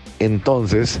Cup,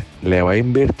 entonces le va a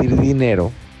invertir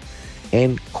dinero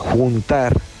en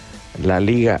juntar la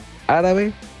Liga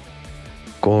Árabe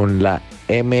con la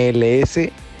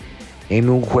MLS en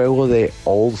un juego de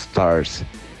All Stars.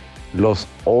 Los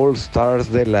All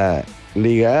Stars de la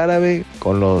Liga Árabe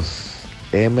con los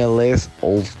MLS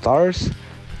All Stars.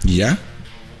 ¿Ya?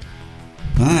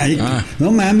 Ay, no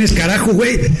mames, carajo,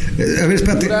 güey. A ver,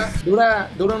 espérate.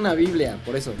 Dura una Biblia,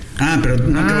 por eso. Pero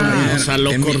no acabo de... O sea, lo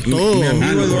cortó. Mi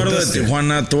amigo Eduardo de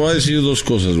Tijuana, te voy a decir 2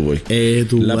 cosas, güey.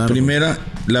 La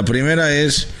primera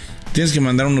es, tienes que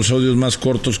mandar unos audios más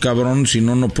cortos, cabrón. Si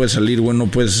no, no puedes salir, güey. No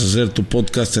puedes hacer tu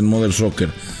podcast en Mother Soccer.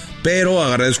 Pero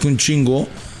agradezco un chingo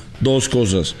 2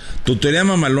 cosas. Tu teoría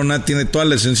mamalona tiene toda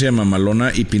la esencia de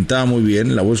mamalona y pintaba muy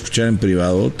bien. La voy a escuchar en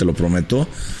privado, te lo prometo.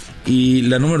 Y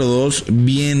la número 2,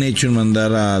 bien hecho en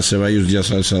mandar a Ceballos, ya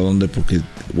sabes a dónde, porque,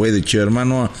 güey, de Chiva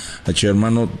Hermano a Chiva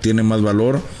Hermano tiene más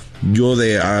valor. Yo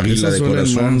de Águila de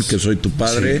Corazón, más, que soy tu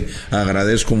padre, sí,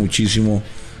 agradezco muchísimo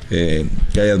que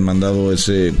hayas mandado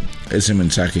ese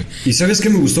mensaje. ¿Y sabes qué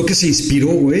me gustó? Que se inspiró,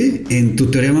 güey, en tu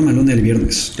teoría mamalona del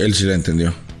viernes. Él sí la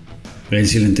entendió. Él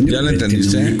sí la entendió. ¿Ya la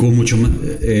entendiste? Tiene un IQ mucho más...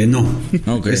 no.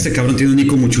 Okay. Este cabrón tiene un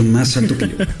IQ mucho más alto que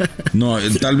yo. No,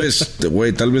 tal vez,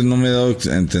 güey, no me he dado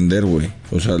a entender, güey.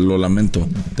 O sea, lo lamento.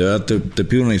 De verdad, te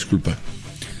pido una disculpa.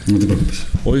 No te preocupes.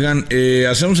 Oigan,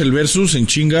 hacemos el versus en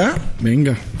chinga.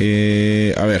 Venga.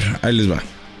 A ver, ahí les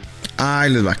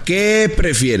va. ¿Qué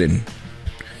prefieren?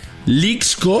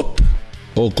 ¿Leagues Cup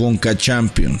o Conca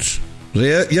Champions? O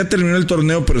sea, ya terminó el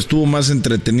torneo, pero estuvo más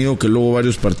entretenido que luego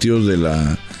varios partidos de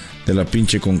la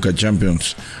pinche Conca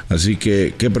Champions. Así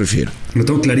que, ¿qué prefiero? Lo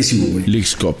tengo clarísimo, güey.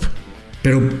 Leagues Cup.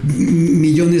 Pero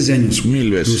millones de años.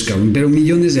 1000 veces. Pues, cabrón, pero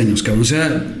millones de años, cabrón. O sea,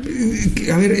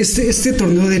 a ver, este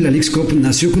torneo de la Leagues Cup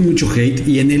nació con mucho hate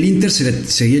y en el Inter se le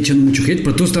seguía echando mucho hate,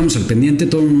 pero todos estábamos al pendiente,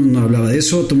 todo el mundo hablaba de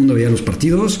eso, todo el mundo veía los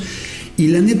partidos y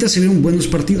la neta se vieron buenos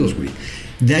partidos, güey.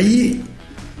 De ahí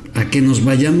a que nos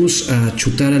vayamos a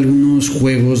chutar algunos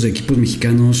juegos de equipos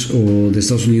mexicanos o de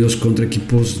Estados Unidos contra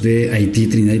equipos de Haití,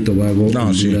 Trinidad y Tobago.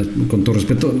 No, sí. Con todo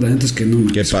respeto, la neta es que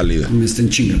no. Qué pálida. Me estén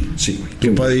chingando. Sí, güey.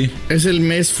 ¿Tú, Paddy? Es el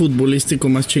mes futbolístico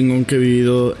más chingón que he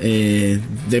vivido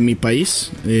de mi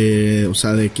país. O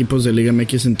sea, de equipos de Liga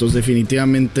MX. Entonces,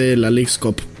 definitivamente la Leagues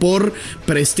Cup. Por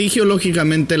prestigio,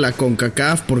 lógicamente, la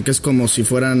CONCACAF, porque es como si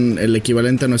fueran el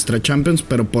equivalente a nuestra Champions,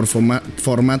 pero por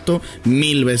formato,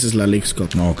 1000 veces la Leagues Cup.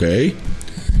 Ok.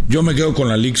 Yo me quedo con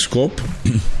la Leagues Cup.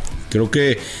 Creo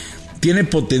que tiene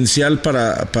potencial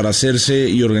para hacerse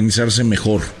y organizarse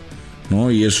mejor,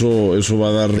 ¿no? Y eso va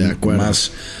a dar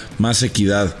más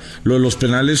equidad. Lo de los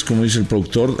penales, como dice el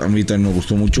productor, a mí también me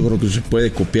gustó mucho. Creo que se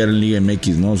puede copiar en Liga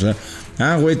MX, ¿no? O sea,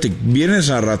 güey, te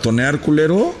vienes a ratonear,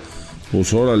 culero,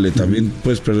 pues órale, también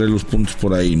puedes perder los puntos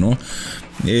por ahí, ¿no?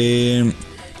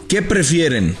 ¿Qué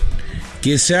prefieren?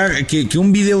 Que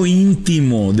un video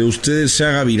íntimo de ustedes se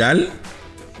haga viral,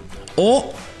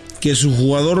 o que su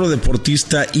jugador o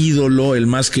deportista ídolo, el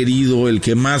más querido, el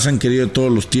que más han querido de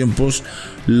todos los tiempos,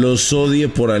 los odie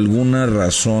por alguna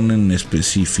razón en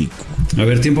específico. A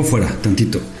ver, tiempo fuera,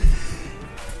 tantito.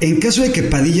 En caso de que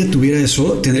Padilla tuviera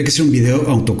eso, tendría que ser un video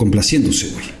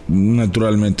autocomplaciéndose, güey.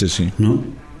 Naturalmente, sí. ¿No?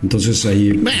 Entonces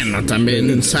ahí... Bueno,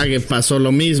 también Sague pasó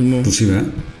lo mismo. Pues sí, ¿verdad?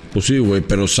 Pues sí, güey,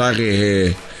 pero Sague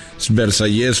es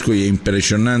versallesco y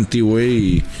impresionante,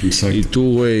 güey. Y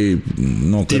tú, güey,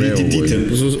 no creo, güey.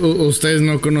 Pues ustedes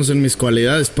no conocen mis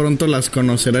cualidades. Pronto las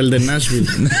conocerá el de Nashville.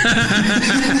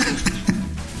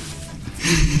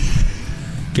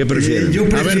 ¿Qué prefieres? Yo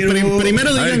prefiero... A ver,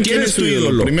 primero digan ¿quién es tu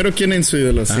ídolo? Primero, ¿quién es su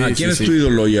ídolo? Sí, ¿Quién es tu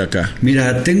ídolo hoy acá?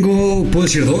 Mira, ¿puedo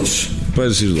decir dos?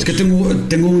 Puedes decir dos. Es que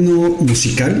tengo uno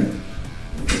musical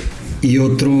y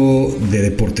otro de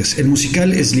deportes. El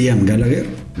musical es Liam Gallagher.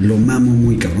 Lo mamo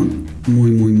muy cabrón.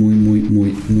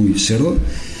 Muy cerdo.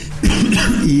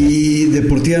 Y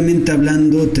deportivamente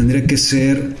hablando, tendría que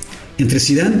ser entre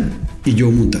Zidane y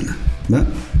Joe Montana, ¿va?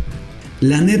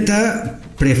 La neta,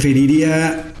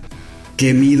 preferiría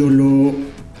que mi ídolo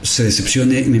se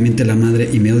decepcione, me miente la madre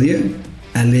y me odie,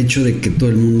 al hecho de que todo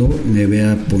el mundo me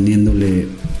vea poniéndole...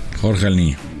 Jorge al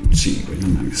niño. Sí, güey, no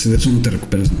mames. De eso no te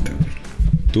recuperas nunca, güey.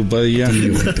 ¿Tú, Padilla?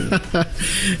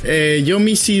 Yo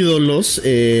mis ídolos,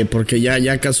 porque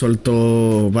ya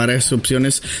soltó varias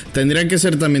opciones, tendrían que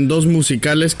ser también dos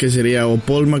musicales, que sería o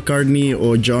Paul McCartney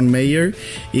o John Mayer,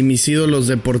 y mis ídolos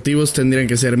deportivos tendrían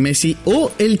que ser Messi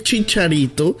o el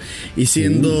Chicharito, y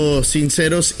siendo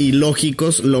sinceros y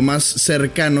lógicos, lo más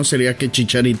cercano sería que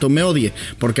Chicharito me odie,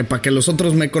 porque para que los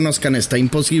otros me conozcan está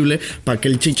imposible, para que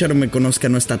el Chicharo me conozca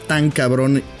no está tan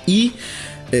cabrón, y...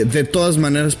 de todas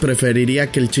maneras preferiría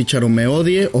que el Chicharo me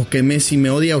odie, o que Messi me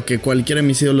odie, o que cualquiera de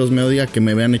mis ídolos me odie, que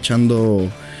me vean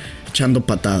echando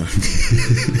patada.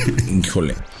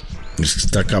 Híjole, es que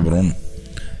está cabrón,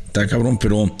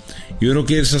 pero yo creo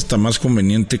que es hasta más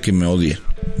conveniente que me odie.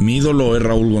 Mi ídolo es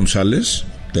Raúl González,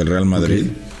 del Real Madrid.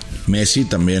 Okay. Messi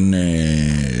también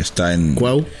está en...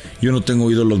 ¿Cuau? Yo no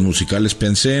tengo ídolos musicales,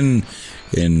 pensé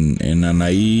en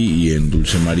Anaí y en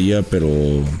Dulce María,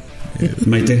 pero...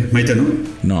 Maite, ¿no?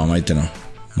 No, Maite no.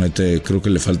 Maite creo que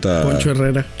le falta... Poncho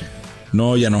Herrera.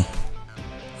 No, ya no.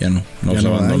 Nos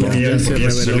abandonó.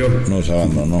 Nos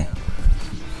abandonó.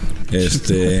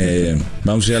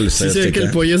 Vamos a ir al Estadio Azteca. Sí, sé que el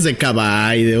pollo es de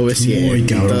Cabay, de OV7 y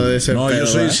todo eso. No, yo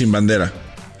soy sin bandera.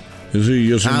 Yo soy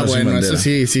más sin bandera. Eso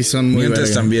sí son muy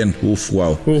Mientes también.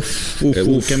 Wow.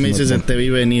 ¿Qué me dices de Te Vi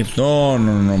Venir? No,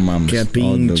 mames. Qué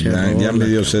pinche ya me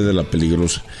dio sed de la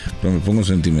peligrosa, pero me pongo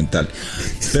sentimental.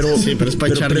 Pero es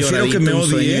para echar prefiero que me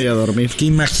odie, a dormir. Que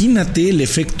imagínate el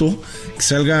efecto que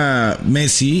salga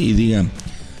Messi y diga: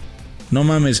 no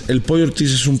mames, el Pollo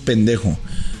Ortiz es un pendejo.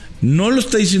 No lo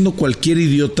está diciendo cualquier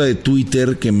idiota de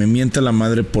Twitter que me mienta la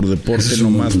madre por deporte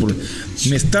nomás.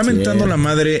 Me está mentando la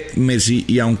madre Messi,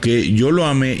 y aunque yo lo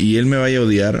ame y él me vaya a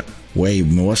odiar, güey,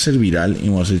 me voy a hacer viral y me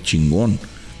voy a hacer chingón.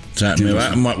 O sea,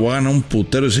 voy a ganar un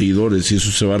putero de seguidores, y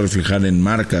eso se va a reflejar en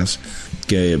marcas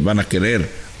que van a querer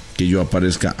que yo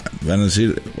aparezca. Van a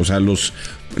decir, o sea,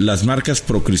 las marcas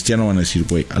pro cristiano van a decir: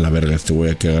 güey, a la verga, güey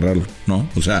hay que agarrarlo, ¿no?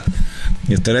 O sea,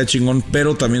 estaría chingón,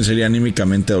 pero también sería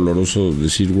anímicamente doloroso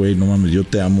decir: güey, no mames, yo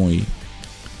te amo. Y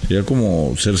sería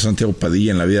como ser Santiago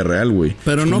Padilla en la vida real, güey.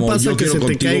 Pero no pasa que se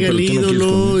te caiga el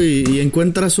ídolo y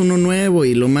encuentras uno nuevo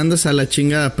y lo mandas a la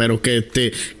chingada, pero que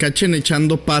te cachen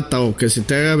echando pata, o que se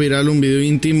te haga viral un video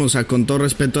íntimo. O sea, con todo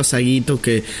respeto a Saguito,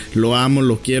 que lo amo,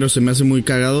 lo quiero, se me hace muy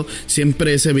cagado,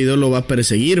 siempre ese video lo va a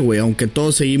perseguir, güey. Aunque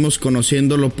todos seguimos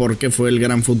conociéndolo porque fue el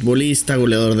gran futbolista,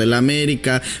 goleador de la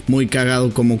América, muy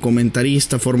cagado como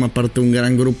comentarista, forma parte de un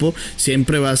gran grupo,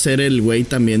 siempre va a ser el güey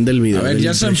también del video. A ver,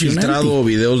 ya se han filtrado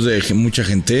videos de mucha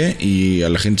gente y a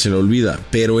la gente se le olvida,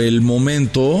 pero el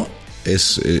momento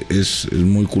es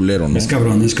muy culero, ¿no? Es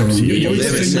cabrón. Sí,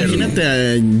 imagínate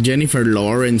a Jennifer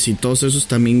Lawrence y todos esos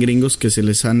también gringos que se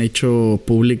les han hecho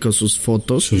públicos sus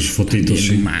fotos. Sus fotitos,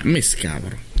 sí. No mames,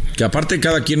 cabrón. Que aparte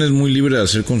cada quien es muy libre de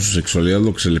hacer con su sexualidad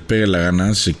lo que se le pegue la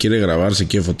gana. Se quiere grabar, se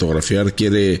quiere fotografiar,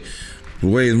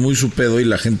 güey, es muy su pedo, y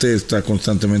la gente está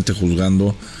constantemente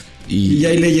juzgando. Y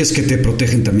hay leyes que te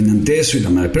protegen también ante eso y la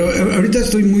madre. Pero ahorita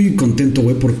estoy muy contento,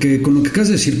 güey, porque con lo que acabas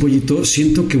de decir, Pollito,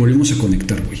 siento que volvemos a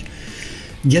conectar, güey.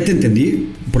 Ya te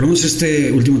entendí, por lo menos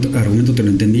este último argumento te lo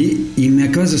entendí, y me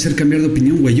acabas de hacer cambiar de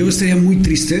opinión, güey. Yo estaría muy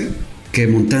triste que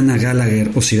Montana,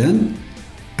 Gallagher o Zidane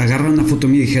agarraran una foto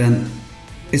mía y dijeran: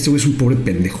 este güey es un pobre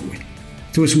pendejo, güey.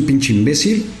 Este güey es un pinche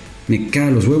imbécil, me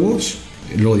caga los huevos,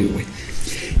 lo odio, güey.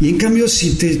 Y en cambio,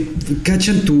 si te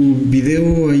cachan tu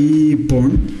video ahí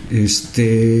porn, pues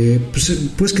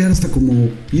puedes quedar hasta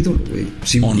como ídolo, güey.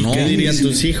 ¿O no? ¿Qué dirían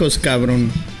tus hijos, cabrón?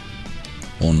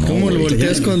 ¿O no? ¿Cómo lo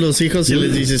volteas con los hijos y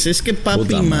les dices: es que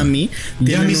papi y mami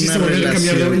ya me hiciste volver a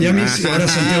cambiar de ya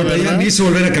me hizo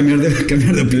volver a cambiar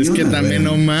de opinión? Es que también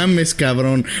no mames,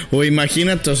 cabrón. O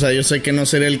imagínate, o sea, yo sé que no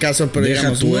sería el caso, pero deja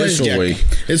digamos, tú eso, güey.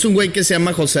 Es un güey que se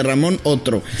llama José Ramón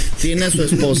Otro. Tiene a su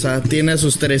esposa, tiene a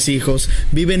sus 3 hijos.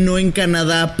 Vive no en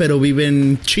Canadá, pero vive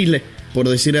en Chile. por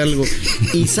decir algo.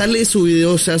 Y sale su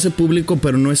video, se hace público,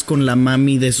 pero no es con la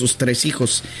mami de sus 3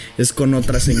 hijos, es con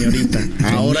otra señorita.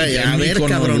 Ahora, a ver,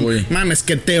 cabrón, mames,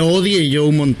 que te odie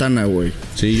Joe Montana, güey.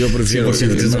 Sí, yo prefiero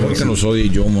que nos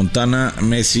odie Joe Montana,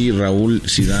 Messi, Raúl,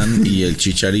 Zidane y el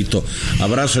Chicharito.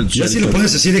 Abrazo al Chicharito. Ya si lo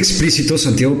puedes decir explícito,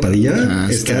 Santiago Padilla.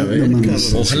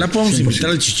 Ojalá podamos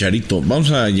invitar al Chicharito.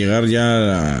 Vamos a llegar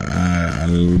ya a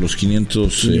los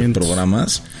 500.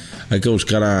 Programas. Hay que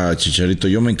buscar a Chicharito.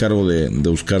 Yo me encargo de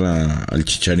buscar al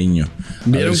Chichariño.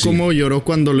 ¿Vieron cómo lloró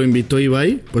cuando lo invitó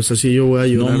Ibai? Pues así yo voy a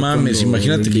llorar. No mames,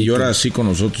 imagínate que llora así con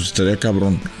nosotros. Estaría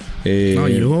cabrón. No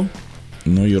lloró.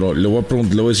 No lloró. Le voy a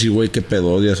preguntar, le voy a decir, güey, ¿qué pedo?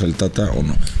 ¿Odias al Tata o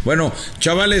no? Bueno,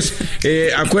 chavales,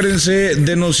 acuérdense,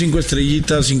 denos 5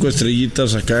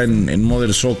 estrellitas acá en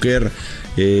Mother Soccer.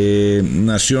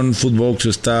 Nación Footbox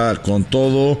está con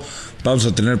todo. Vamos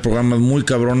a tener programas muy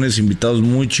cabrones, invitados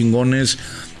muy chingones.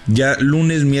 Ya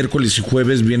lunes, miércoles y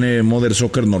jueves viene Mother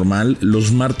Soccer normal.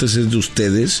 Los martes es de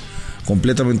ustedes,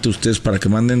 completamente ustedes, para que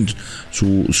manden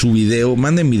su video.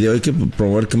 Manden video, hay que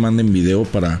probar que manden video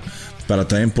para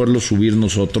también poderlo subir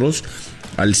nosotros.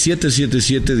 Al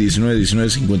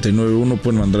 777-1919-591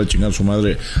 pueden mandar a chingar su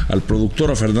madre al productor,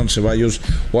 a Fernando Ceballos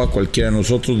o a cualquiera de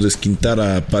nosotros, desquintar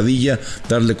a Padilla,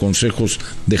 darle consejos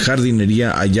de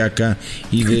jardinería a Yaca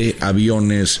y de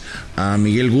aviones a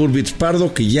Miguel Gurbitz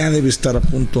Pardo, que ya debe estar a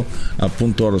punto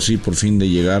ahora sí por fin de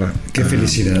llegar. Qué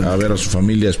felicidad a ver a su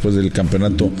familia después del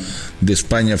campeonato de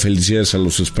España. Felicidades a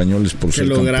los españoles por ser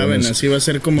campeones. Que lo graben, así va a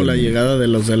ser como la llegada de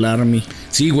los del Army.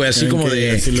 Sí, güey, así como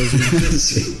de... Sí.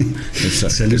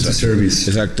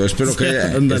 Exacto. Espero que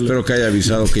haya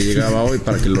avisado que llegaba hoy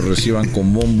para que lo reciban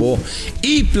con bombo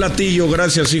y platillo.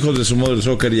 Gracias, hijos de su Mother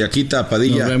Soccer. Y Yaquita,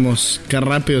 Padilla. Nos vemos. Qué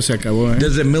rápido se acabó,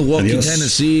 Desde Milwaukee, Adiós.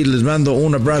 Tennessee, les mando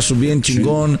un abrazo bien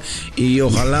chingón. Y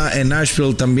ojalá en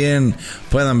Nashville también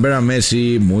puedan ver a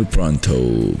Messi muy pronto.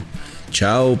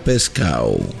 Chao,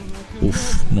 pescado.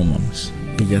 Uf, no mames.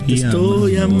 Ya te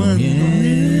estoy amando.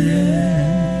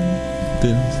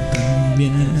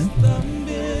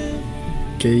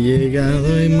 Que he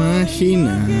llegado a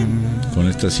imaginar. Con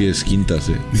esta sí es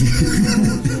quintas,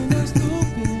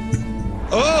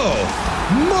 ¡Oh!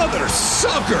 ¡Mother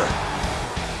Soccer!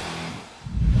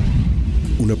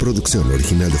 Una producción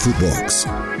original de Footbox.